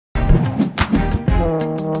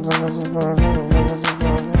We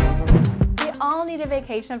all need a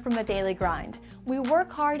vacation from the daily grind. We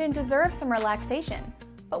work hard and deserve some relaxation.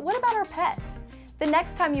 But what about our pets? The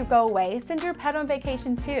next time you go away, send your pet on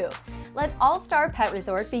vacation too. Let All Star Pet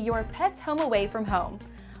Resort be your pet's home away from home.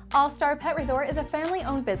 All Star Pet Resort is a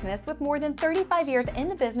family-owned business with more than 35 years in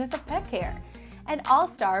the business of pet care. At All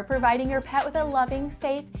Star, providing your pet with a loving,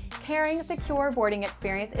 safe, caring, secure boarding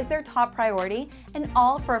experience is their top priority, and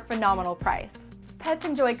all for a phenomenal price. Pets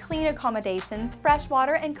enjoy clean accommodations, fresh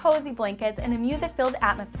water, and cozy blankets in a music-filled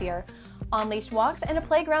atmosphere. On-leash walks and a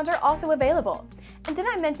playground are also available. And did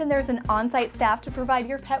I mention there's an on-site staff to provide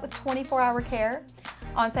your pet with 24-hour care?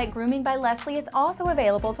 On-site grooming by Leslie is also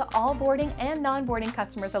available to all boarding and non-boarding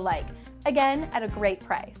customers alike, again at a great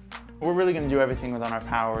price. We're really going to do everything within our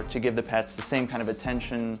power to give the pets the same kind of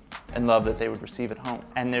attention and love that they would receive at home.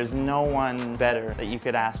 And there's no one better that you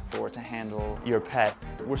could ask for to handle your pet.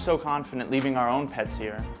 We're so confident leaving our own pets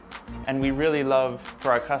here, and we really love for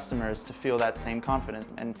our customers to feel that same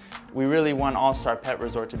confidence. And we really want All Star Pet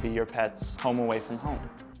Resort to be your pet's home away from home.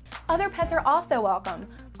 Other pets are also welcome.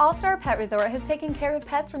 All Star Pet Resort has taken care of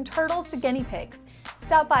pets from turtles to guinea pigs.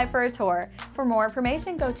 Stop by for a tour. For more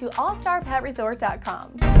information, go to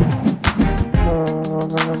allstarpetresort.com.